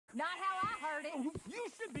Not how I heard it. You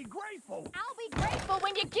should be grateful. I'll be grateful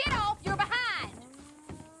when you get off your behind.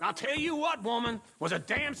 I'll tell you what, woman, was a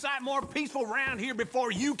damn sight more peaceful round here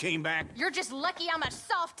before you came back. You're just lucky I'm a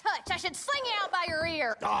soft touch. I should sling you out by your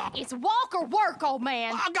ear. Ah. It's walk or work, old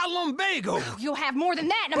man. I got lumbago. You'll have more than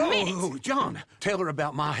that in a minute. Oh, John, tell her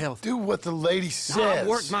about my health. Do what the lady says. I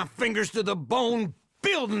worked my fingers to the bone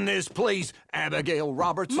building this place, Abigail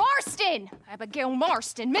Roberts. Marston! Abigail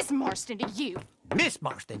Marston. Miss Marston to you. Miss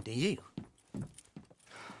Marston to you.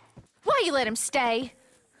 Why you let him stay?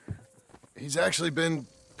 He's actually been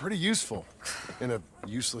pretty useful, in a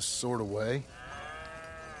useless sort of way.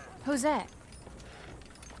 Who's that?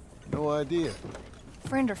 No idea.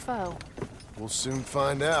 Friend or foe? We'll soon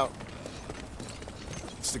find out.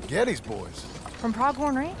 It's the Gettys boys. From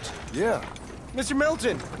Pronghorn Ranch? Yeah. Mr.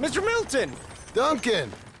 Milton! Mr. Milton!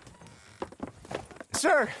 Duncan!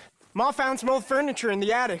 Sir, Ma found some old furniture in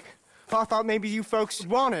the attic. Pa thought maybe you folks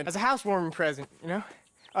wanted as a housewarming present, you know?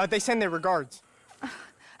 They send their regards.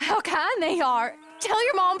 How kind they are. Tell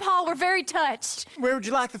your mom and pa we're very touched. Where would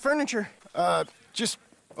you like the furniture? Just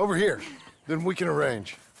over here. Then we can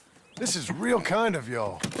arrange. This is real kind of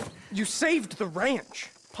y'all. You saved the ranch.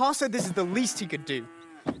 Pa said this is the least he could do.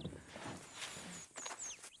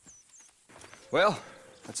 Well,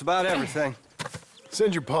 that's about everything.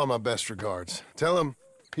 Send your pa my best regards. Tell him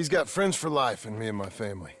he's got friends for life in me and my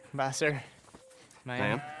family. Bye, sir.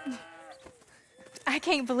 Ma'am? I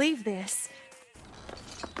can't believe this.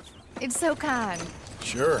 It's so kind.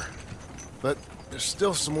 Sure. But there's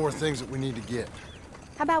still some more things that we need to get.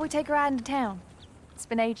 How about we take a ride into town? It's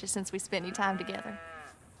been ages since we spent any time together.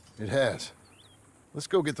 It has. Let's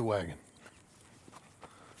go get the wagon.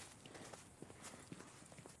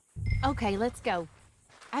 Okay, let's go.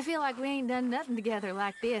 I feel like we ain't done nothing together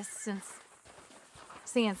like this since,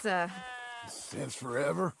 Since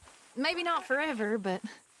forever? maybe not forever, but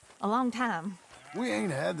a long time. We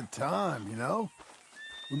ain't had the time, you know?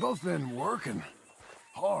 We've both been working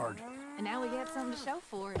hard. And now we got something to show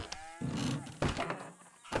for it.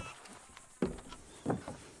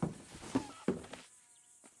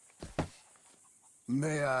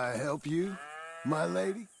 May I help you, my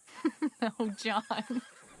lady? Oh, John.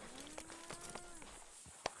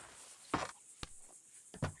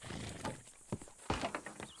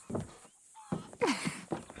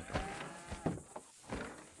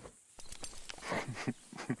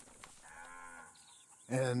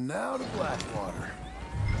 And now to Blackwater.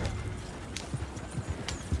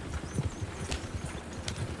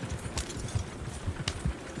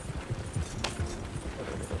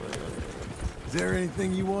 Is there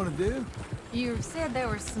anything you want to do? You said there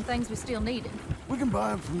were some things we still needed. We can buy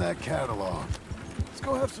them from that catalog. Let's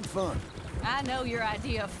go have some fun. I know your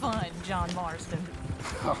idea of fun, John Marston.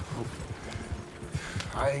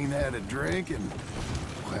 I ain't had a drink and,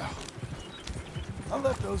 well, I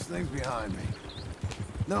left those things behind me.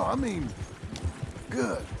 No, I mean,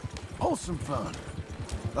 good, wholesome fun.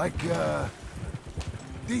 Like,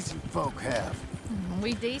 decent folk have.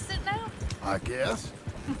 We decent now? I guess.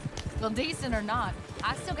 Well, decent or not,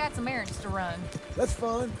 I still got some errands to run. That's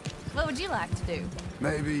fun. What would you like to do?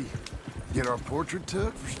 Maybe get our portrait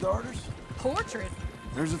took, for starters? Portrait?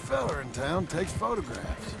 There's a fella in town takes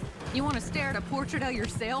photographs. You want to stare at a portrait of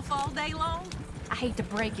yourself all day long? I hate to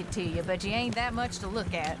break it to you, but you ain't that much to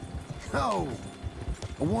look at. No,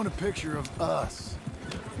 I want a picture of us.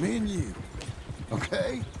 Me and you.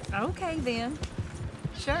 Okay? Okay, then.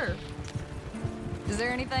 Sure. Is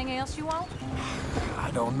there anything else you want?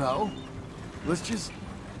 I don't know. Let's just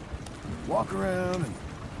walk around and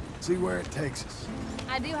see where it takes us.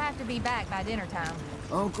 I do have to be back by dinner time.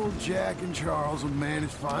 Uncle Jack and Charles will manage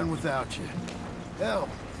fine without you. Hell,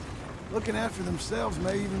 looking after themselves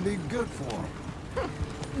may even be good for them.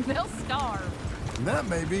 They'll starve. And that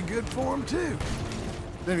may be good for them, too.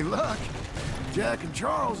 With any luck, Jack and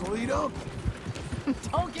Charles will eat Uncle.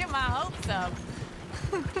 Don't get my hopes up.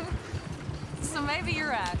 So maybe you're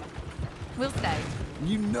right. We'll stay.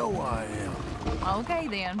 You know I am. Okay,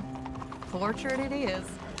 then. Portrait it is.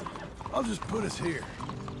 I'll just put us here.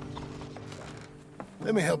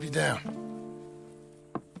 Let me help you down.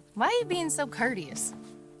 Why are you being so courteous?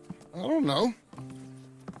 I don't know.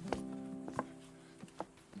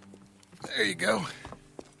 There you go.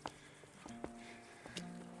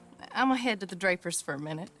 I'm gonna head to the Drapers for a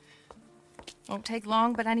minute. Won't take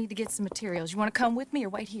long, but I need to get some materials. You want to come with me or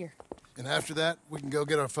wait here? And after that, we can go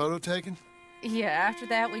get our photo taken? Yeah, after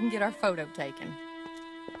that, we can get our photo taken.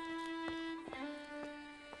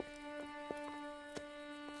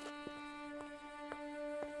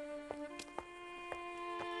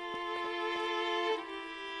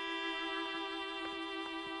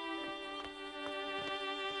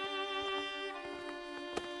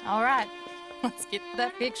 All right, let's get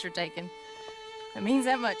that picture taken. It means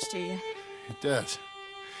that much to you. It does.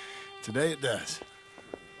 Today it does.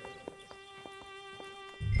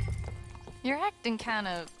 You're acting kind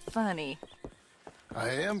of funny. I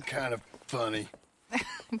am kind of funny.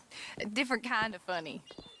 A different kind of funny.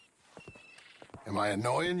 Am I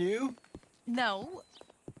annoying you? No.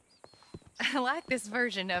 I like this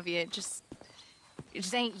version of you. It just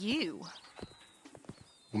ain't you.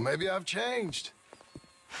 Well, maybe I've changed.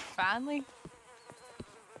 Finally?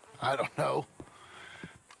 I don't know.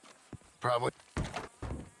 Probably.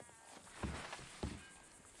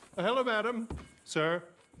 Hello, madam. Sir.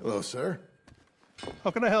 Hello, sir.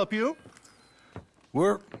 How can I help you?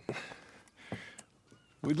 We'd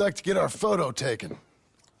like to get our photo taken.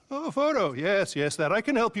 Oh, a photo. Yes, yes, that I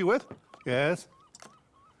can help you with. Yes.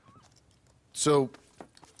 So,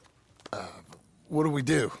 what do we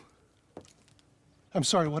do? I'm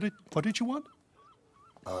sorry, what did you want?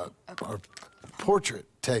 Our portrait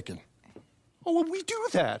taken. Oh, well, we do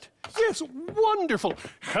that. Yes, wonderful.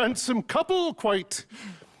 Handsome couple, quite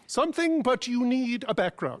something, but you need a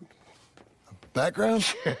background.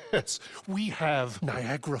 Background? Yes, we have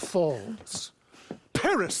Niagara Falls,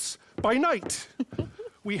 Paris by night.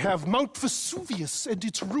 We have Mount Vesuvius and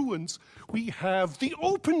its ruins. We have the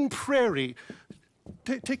open prairie.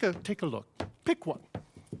 Take a look. Pick one.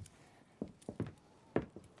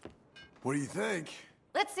 What do you think?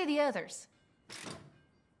 Let's see the others.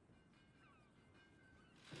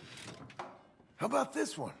 How about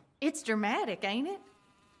this one? It's dramatic, ain't it?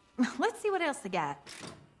 Let's see what else they got.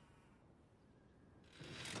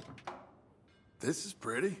 This is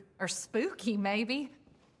pretty. Or spooky, maybe.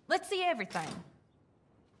 Let's see everything.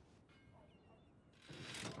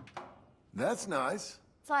 That's nice.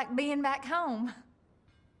 It's like being back home.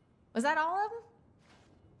 Was that all of them?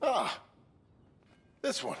 Ah,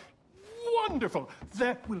 this one. Wonderful.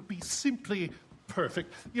 That will be simply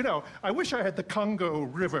perfect. You know, I wish I had the Congo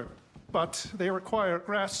River, but they require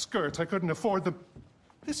grass skirts. I couldn't afford them.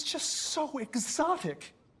 It's just so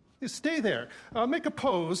exotic. You stay there. Make a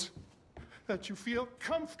pose that you feel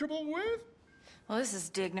comfortable with. Well, this is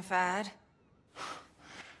dignified.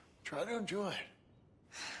 Try to enjoy it.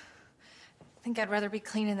 I think I'd rather be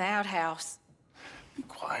cleaning the outhouse. Be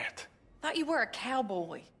quiet. Thought you were a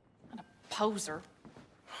cowboy, not a poser.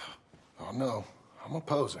 Oh, no. I'm a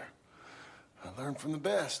poser. I learned from the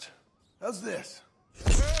best. How's this?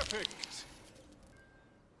 Perfect.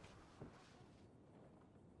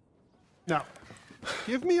 Now,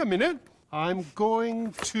 give me a minute. I'm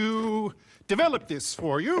going to develop this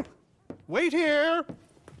for you. Wait here.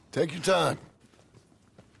 Take your time.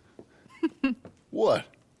 What?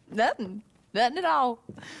 Nothing. Nothing at all.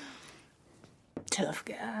 Tough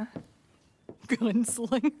guy.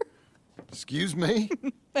 Gunslinger. Excuse me?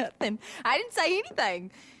 Nothing. I didn't say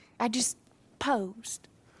anything. I just posed.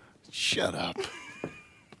 Shut up.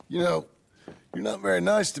 You know, you're not very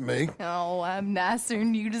nice to me. Oh, I'm nicer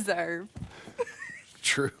than you deserve.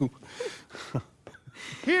 True.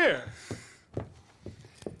 Here.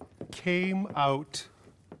 Came out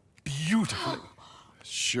beautifully.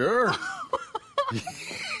 Sure.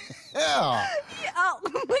 Yeah. Oh,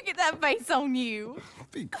 look at that face on you.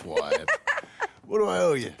 Be quiet. What do I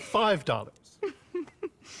owe you? $5.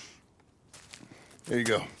 There you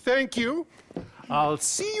go. Thank you. I'll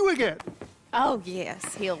see you again. Oh,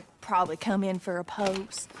 yes. He'll probably come in for a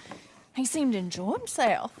pose. He seemed to enjoy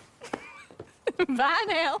himself. Bye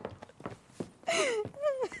now.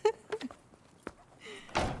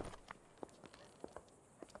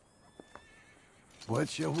 What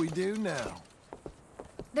shall we do now?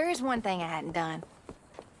 There is one thing I hadn't done.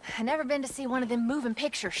 I've never been to see one of them moving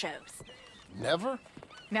picture shows. Never?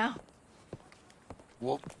 No.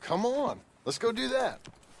 Well, come on. Let's go do that.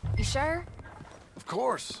 You sure? Of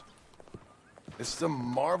course. It's the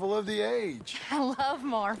marvel of the age. I love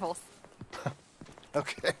marvels.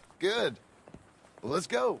 Okay, good. Well, let's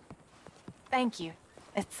go. Thank you.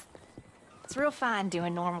 It's real fine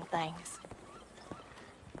doing normal things.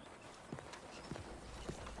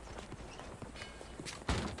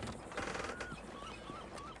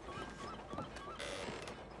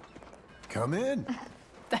 Come in.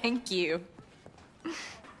 Thank you.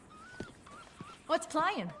 What's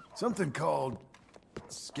playing? Something called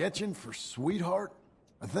Sketching for Sweetheart,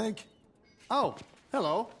 I think. Oh,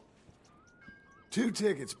 hello. 2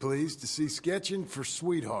 tickets, please, to see Sketching for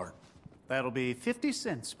Sweetheart. That'll be 50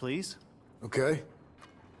 cents, please. Okay.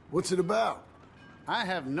 What's it about? I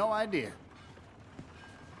have no idea.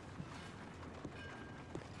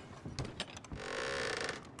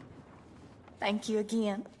 Thank you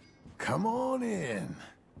again. Come on in.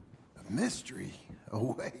 A mystery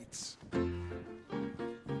awaits.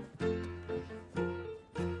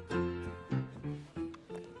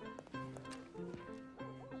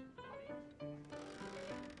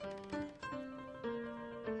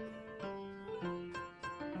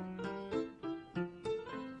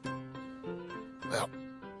 Well,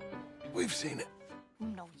 we've seen it.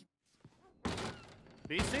 No, you...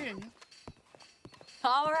 Be seeing you.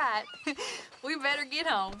 All right. We better get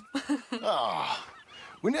home. Ah,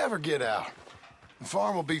 we never get out. The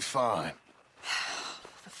farm will be fine.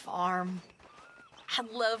 The farm. I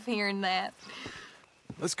love hearing that.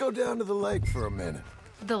 Let's go down to the lake for a minute.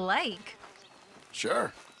 The lake?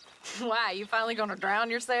 Sure. Why, you finally gonna drown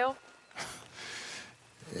yourself?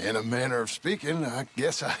 In a manner of speaking, I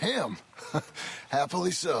guess I am.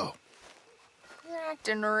 Happily so. You're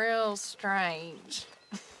acting real strange.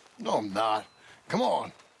 No, I'm not. Come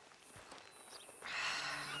on.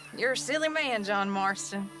 You're a silly man, John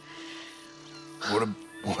Marston.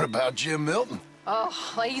 What about Jim Milton? Oh,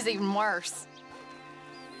 he's even worse.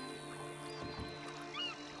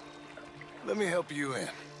 Let me help you in.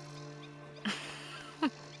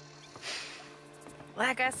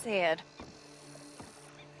 Like I said,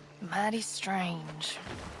 mighty strange.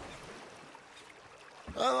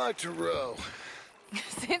 I like to row.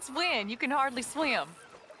 Since when? You can hardly swim.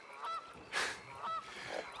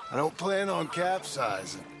 I don't plan on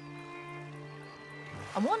capsizing.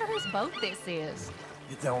 I wonder whose boat this is.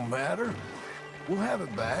 It don't matter. We'll have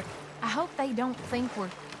it back. I hope they don't think we're...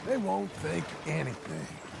 They won't think anything.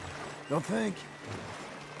 They'll think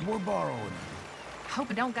we're borrowing it. I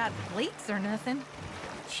hope it don't got leaks or nothing.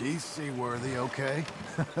 She's seaworthy, okay?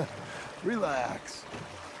 Relax.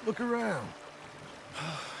 Look around.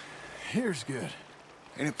 Here's good.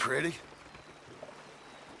 Ain't it pretty?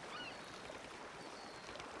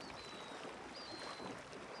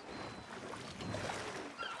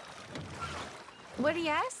 What are you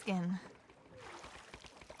asking?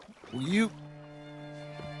 Will you...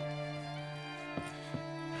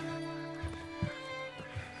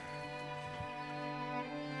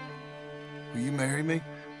 Will you marry me?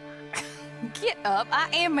 Get up. I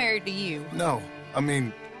am married to you. No, I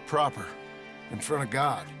mean proper. In front of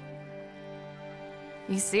God.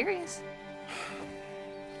 You serious?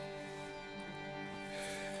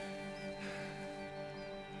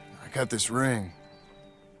 I got this ring.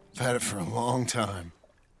 I've had it for a long time.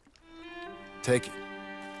 Take it.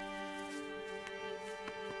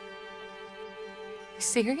 You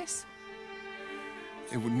serious?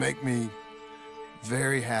 It would make me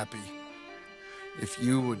very happy if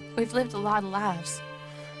you would... We've lived a lot of lives.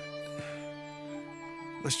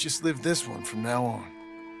 Let's just live this one from now on.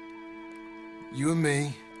 You and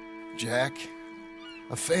me, Jack,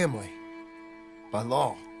 a family, by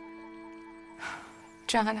law.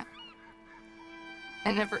 John,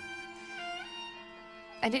 I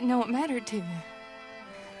didn't know it mattered to you.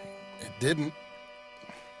 It didn't.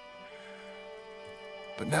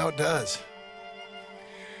 But now it does.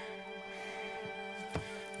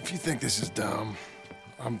 If you think this is dumb,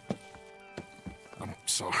 I'm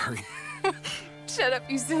sorry. Shut up,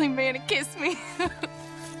 you silly man, and kiss me.